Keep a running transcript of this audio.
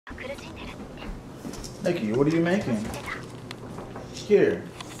Nikki, what are you making? Here,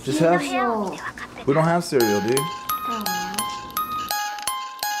 just have. We don't have cereal, dude.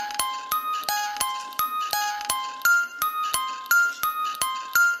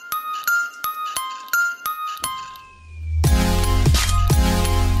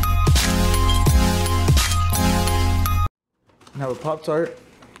 Have a Pop-Tart?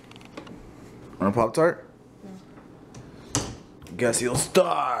 Want a Pop-Tart? No. Guess he'll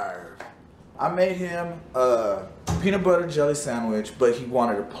starve. I made him a peanut butter jelly sandwich, but he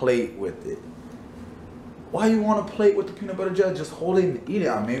wanted a plate with it. Why you want a plate with the peanut butter jelly? Just hold it and eat it,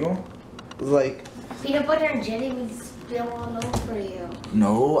 amigo. Like peanut butter and jelly will spill all over you.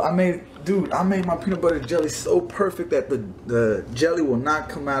 No, I made my peanut butter jelly so perfect that the jelly will not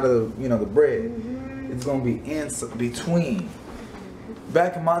come out of the bread. Mm-hmm. It's gonna be in between.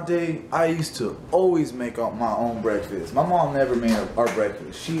 Back in my day, I used to always make up my own breakfast. My mom never made our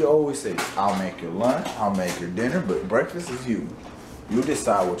breakfast. She always said, I'll make your lunch, I'll make your dinner, but breakfast is you. You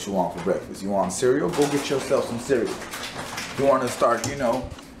decide what you want for breakfast. You want cereal? Go get yourself some cereal. You want to start,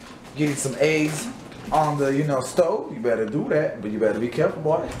 getting some eggs on the, stove? You better do that, but you better be careful,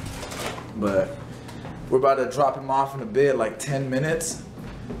 boy. But we're about to drop him off in the bed like 10 minutes.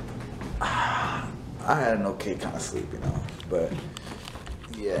 I had an okay kind of sleep, but...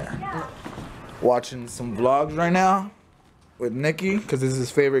 yeah. Watching some vlogs right now with Nikki, because this is his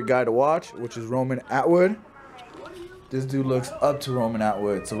favorite guy to watch, which is Roman Atwood. This dude looks up to Roman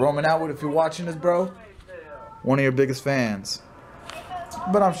Atwood. So Roman Atwood, if you're watching this, bro, one of your biggest fans.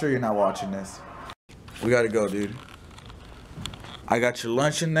 But I'm sure you're not watching this. We gotta go, dude. I got your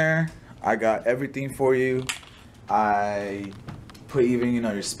lunch in there. I got everything for you. I put even,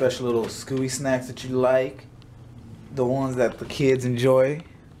 your special little Scooby snacks that you like. The ones that the kids enjoy.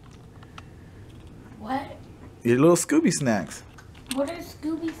 What? Your little Scooby snacks. What are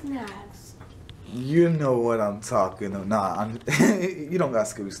Scooby snacks? You know what I'm talking about. Nah, you don't got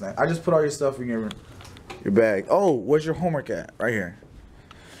Scooby snacks. I just put all your stuff in your bag. Oh, where's your homework at? Right here.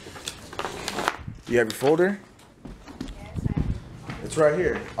 You have your folder? Yes, I have. It's right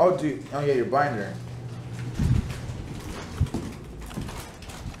here. Oh, dude. Oh, yeah, your binder.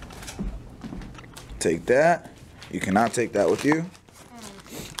 Take that. You cannot take that with you.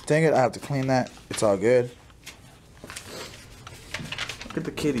 Dang it, I have to clean that. It's all good. Look at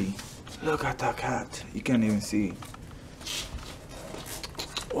the kitty. Look at that cat. You can't even see.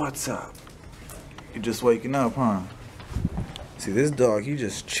 What's up? You're just waking up, huh? See, this dog, he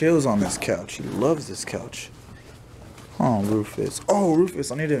just chills on this couch. He loves this couch. Oh, Rufus. Oh,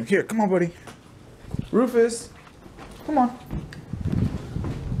 Rufus, I need him. Here, come on, buddy. Rufus. Come on.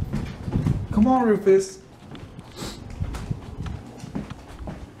 Come on, Rufus.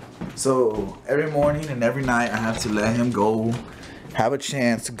 So every morning and every night I have to let him go have a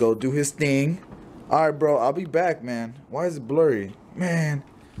chance to go do his thing. Alright, bro, I'll be back, man. Why is it blurry? Man,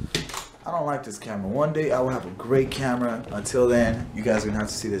 I don't like this camera. One day I will have a great camera. Until then, you guys are gonna have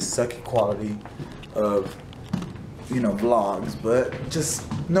to see this sucky quality of vlogs. But just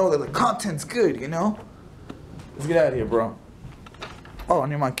know that the content's good, Let's get out of here, bro. Oh, I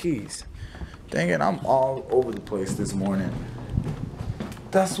need my keys. Dang it, I'm all over the place this morning.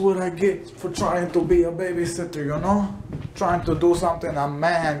 That's what I get for trying to be a babysitter, Trying to do something a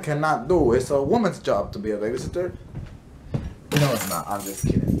man cannot do. It's a woman's job to be a babysitter. No, it's not. I'm just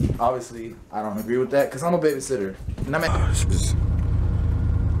kidding. Obviously, I don't agree with that because I'm a babysitter. And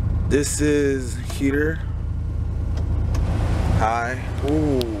this is heater. Hi.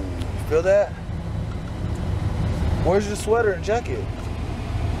 Ooh, feel that? Where's your sweater and jacket?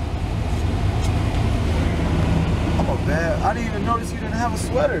 Man, I didn't even notice you didn't have a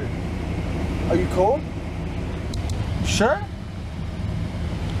sweater. Are you cold? Sure?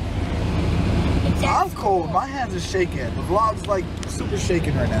 I'm cold. My hands are shaking. The vlog's like super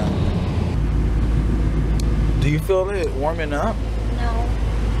shaking right now. Do you feel it warming up? No.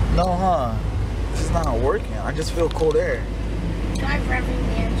 No, huh? This is not working. I just feel cold air. Try rubbing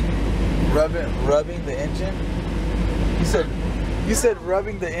the engine. Rubbing the engine? You said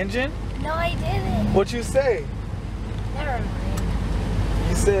rubbing the engine? No, I didn't. What'd you say? Never mind.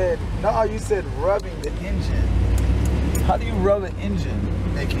 You said rubbing the engine. How do you rub an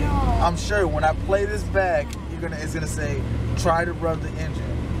engine, Nikki? No. I'm sure when I play this back, it's gonna say, try to rub the engine.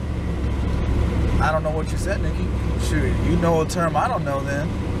 I don't know what you said, Nikki. Shoot, you know a term I don't know then.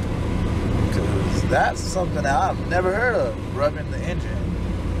 Because that's something that I've never heard of, rubbing the engine.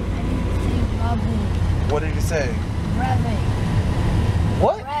 I didn't say rubbing. What did you say? Revving.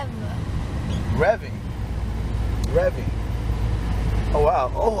 What? Rev. Revving. Oh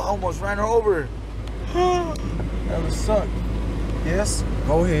wow. Oh, I almost ran her over. That would suck. Yes,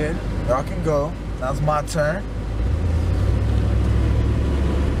 go ahead. Y'all can go. Now it's my turn.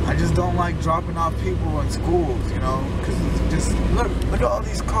 I just don't like dropping off people in schools, you know, because just look at all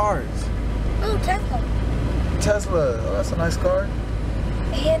these cars. Ooh, Tesla. Tesla, oh, that's a nice car.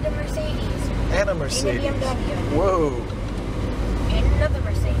 And a Mercedes. And a Mercedes. And a BMW. Whoa. And another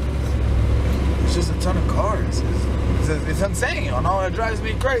Mercedes. It's just a ton of cars. It's insane. You know, it drives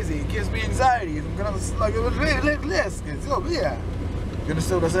me crazy. It gives me anxiety. I'm gonna like this. Yeah. You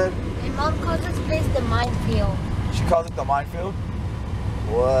understand what I said? And Mom calls this place the minefield. She calls it the minefield?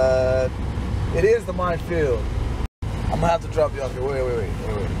 What? It is the minefield. I'm gonna have to drop you off here.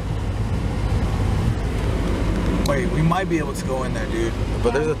 Wait, we might be able to go in there, dude.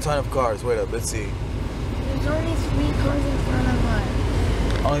 But there's a ton of cars. Wait up, let's see. There's only 3 cars in front of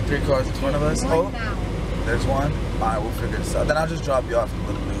us. Only 3 cars in front of us? One now. There's one? Alright, we'll figure this out. Then I'll just drop you off in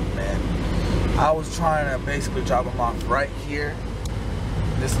Little Loop, man. I was trying to basically drop them off right here.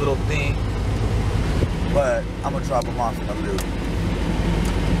 This little thing. But I'm gonna drop them off in the loop.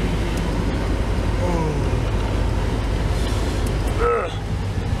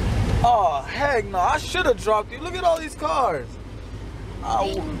 Oh, heck no. I should have dropped you. Look at all these cars.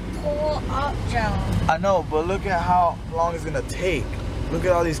 They can pull up, Joe. I know, but look at how long it's gonna take. Look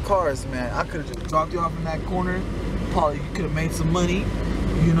at all these cars, man. I could have just dropped you off in that corner. Probably you could have made some money,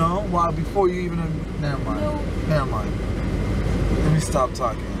 you know, while before you even. Never mind. No. Never mind. Let me stop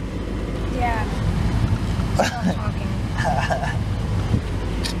talking. Yeah. Stop talking.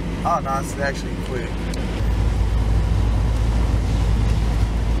 Oh no, it's actually quick.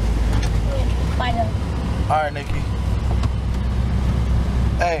 Bye, though. All right, Nikki.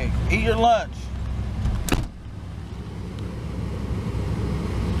 Hey, eat your lunch.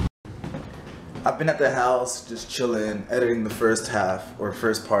 I've been at the house just chilling, editing the first half or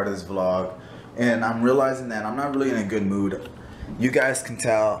first part of this vlog, and I'm realizing that I'm not really in a good mood. You guys can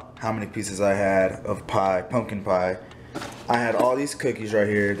tell how many pieces I had of pie, pumpkin pie. I had all these cookies right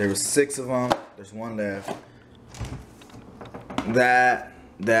here. There was 6 of them. There's 1 left.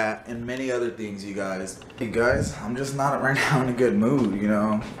 That, and many other things, you guys. Hey guys, I'm just not right now in a good mood, you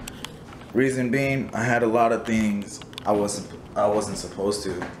know. Reason being, I had a lot of things I wasn't supposed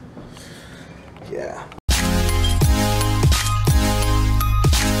to. Yeah.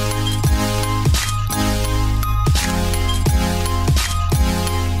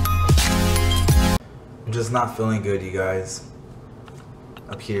 I'm just not feeling good, you guys.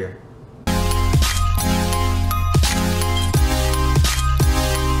 Up here.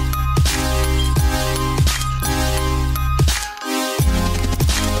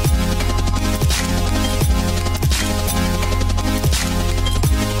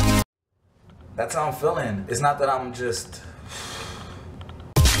 That's how I'm feeling. It's not that I'm just...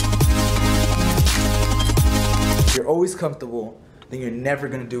 If you're always comfortable, then you're never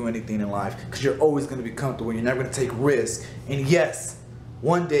gonna do anything in life. Because you're always gonna be comfortable. You're never gonna take risks. And yes,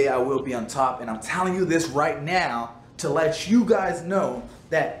 one day I will be on top. And I'm telling you this right now to let you guys know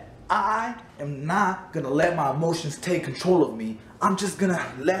that I am not gonna let my emotions take control of me. I'm just gonna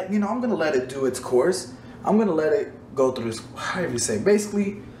let, I'm gonna let it do its course. I'm gonna let it go through this, however you say.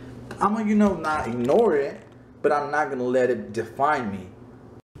 Basically, I'm gonna, not ignore it, but I'm not gonna let it define me.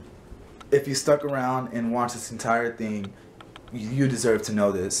 If you stuck around and watched this entire thing, you deserve to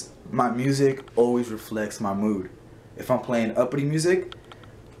know this. My music always reflects my mood. If I'm playing uppity music,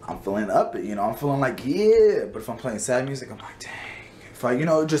 I'm feeling uppity, I'm feeling like, yeah. But if I'm playing sad music, I'm like, dang. If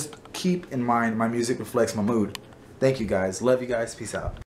I, just keep in mind my music reflects my mood. Thank you guys. Love you guys. Peace out.